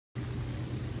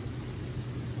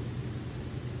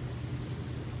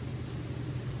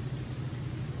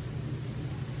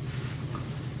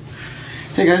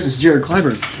Hey guys, it's Jared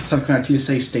Clyburn, South Carolina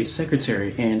TSA State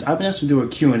Secretary, and I've been asked to do a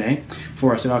Q&A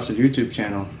for our State Officer YouTube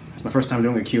channel. It's my first time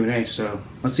doing a Q&A, so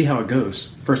let's see how it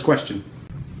goes. First question.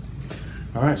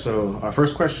 Alright, so our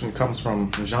first question comes from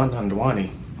Jean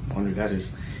Andwani, I wonder who that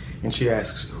is, and she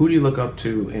asks, who do you look up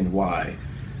to and why?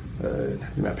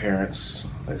 My parents.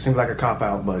 It seems like a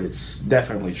cop-out, but it's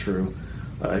definitely true.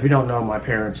 If you don't know, my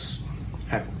parents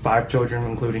have 5 children,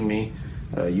 including me.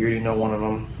 You already know one of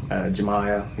them,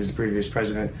 Jemiah. He's the previous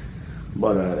president.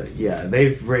 But yeah,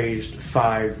 they've raised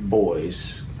 5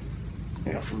 boys,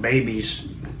 from babies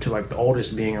to like the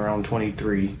oldest being around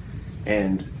 23,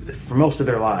 and for most of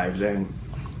their lives. And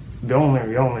the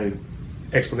only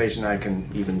explanation I can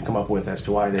even come up with as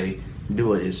to why they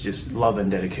do it is just love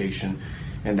and dedication,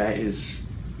 and that is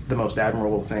the most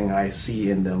admirable thing I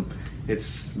see in them.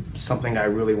 It's something I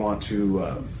really want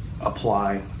to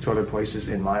apply to other places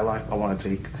in my life. I want to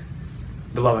take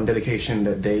the love and dedication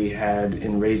that they had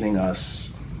in raising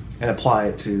us and apply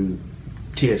it to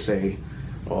TSA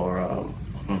or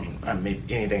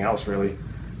anything else really.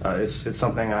 It's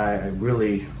something I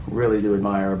really do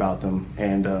admire about them,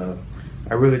 and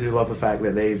I really do love the fact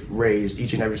that they've raised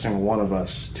each and every single one of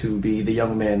us to be the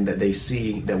young men that they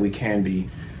see that we can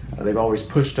be. They've always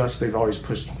pushed us, they've always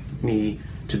pushed me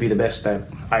to be the best that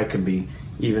I can be,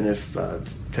 even if, to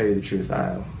tell you the truth,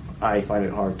 I find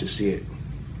it hard to see it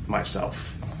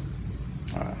myself.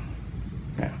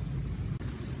 Yeah.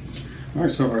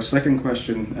 Alright, so our second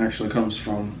question actually comes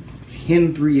from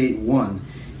Hen381.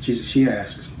 She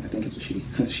asks, I think it's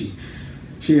a she,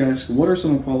 she asks, what are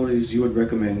some qualities you would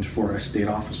recommend for a state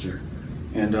officer?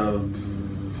 And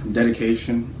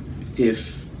dedication.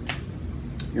 If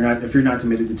you're not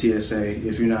committed to TSA,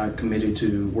 if you're not committed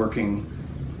to working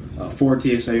for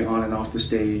TSA on and off the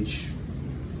stage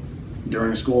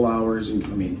during school hours,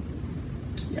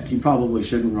 yeah, you probably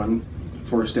shouldn't run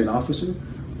for a state officer.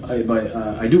 But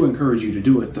I do encourage you to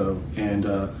do it though, and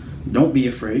don't be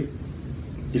afraid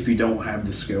if you don't have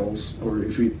the skills, or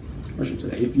if you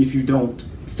don't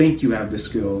think you have the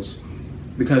skills,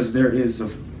 because there is a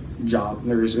job,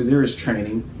 there is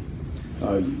training.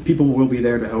 People will be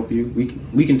there to help you.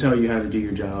 We can tell you how to do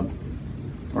your job,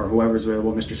 or whoever's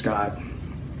available, Mr. Scott,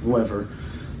 whoever.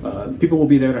 People will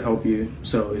be there to help you.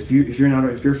 So if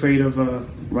you're afraid of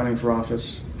running for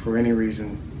office for any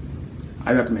reason,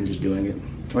 I recommend just doing it.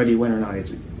 Whether you win or not,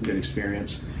 it's a good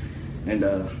experience. And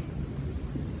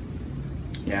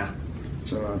yeah.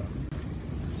 So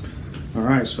all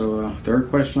right. So third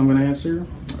question I'm going to answer.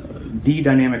 The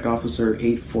Dynamic Officer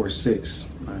 846.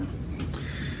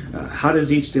 How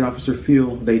does each state officer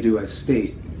feel they do as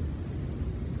state?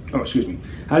 Oh, excuse me.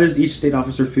 How does each state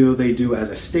officer feel they do as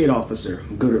a state officer,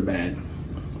 good or bad?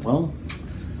 Well,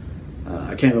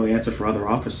 I can't really answer for other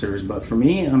officers, but for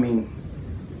me, I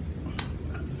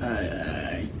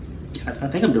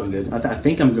think I'm doing good. I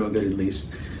think I'm doing good at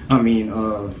least. I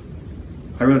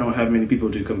really don't have many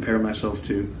people to compare myself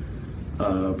to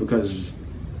because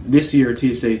this year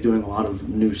TSA is doing a lot of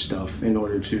new stuff in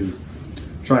order to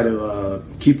try to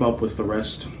keep up with the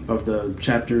rest of the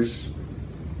chapters,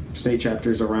 state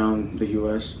chapters around the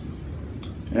U.S.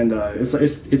 And it's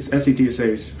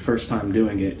SCTSA's first time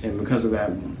doing it, and because of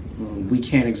that, we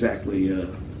can't exactly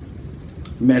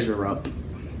measure up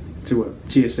to what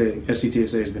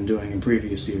SCTSA has been doing in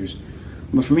previous years.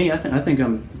 But for me, I think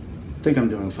I'm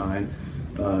doing fine.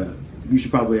 You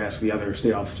should probably ask the other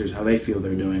state officers how they feel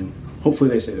they're doing. Hopefully,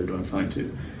 they say they're doing fine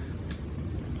too.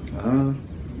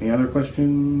 Any other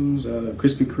questions?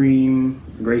 Krispy Kreme.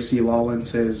 Gracie Lawlin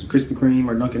says Krispy Kreme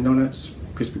or Dunkin' Donuts.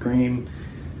 Krispy Kreme.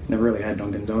 Never really had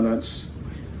Dunkin' Donuts.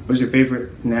 What is your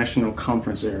favorite national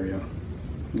conference area?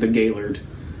 The Gaylord.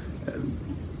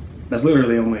 That's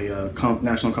literally the only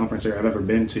national conference area I've ever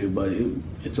been to, but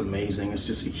it's amazing. It's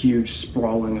just a huge,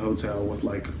 sprawling hotel with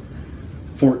like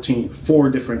 4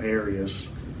 different areas.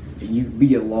 We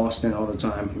get lost in all the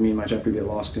time. Me and my chapter get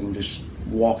lost in just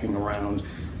walking around.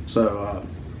 So,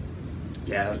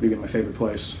 yeah, that's my favorite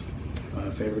place.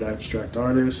 Favorite abstract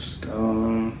artist? I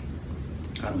don't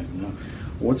even know.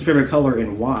 What's your favorite color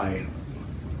and why?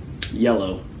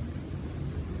 Yellow.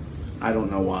 I don't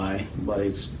know why, but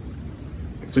it's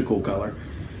a cool color.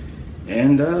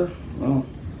 And, well,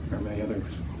 there are many others.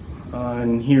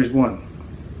 And here's one.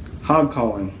 Hog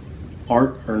Calling.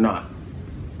 Art or not?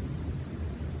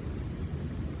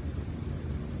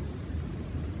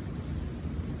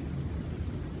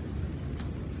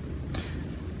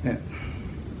 Yeah.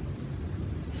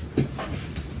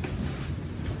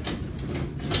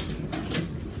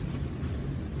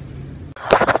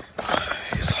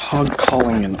 Is hog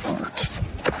calling an art?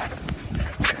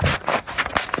 Okay.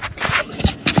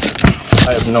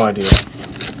 I have no idea.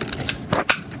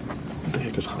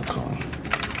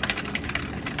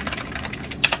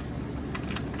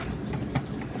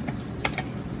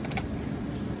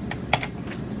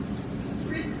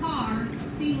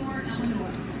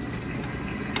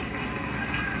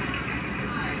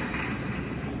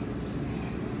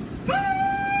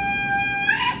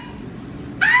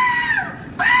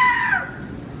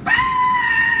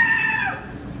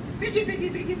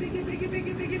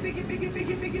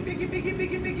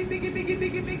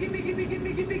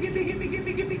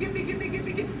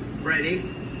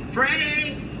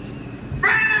 Freddie!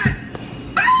 Fred!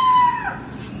 Ah!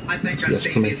 I think That's our yes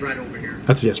Sammy's right over here.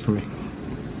 That's a yes for me.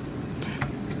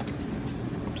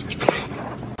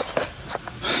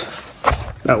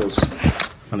 That was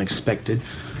unexpected.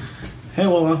 Hey,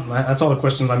 well, that's all the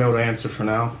questions I'm able to answer for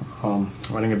now.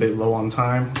 Running a bit low on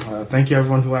time. Thank you,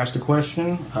 everyone who asked a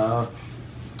question. Well,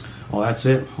 that's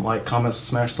it. Like, comment,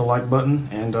 smash the like button,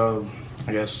 and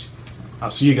I guess I'll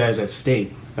see you guys at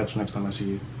State. That's the next time I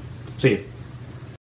see you. See you.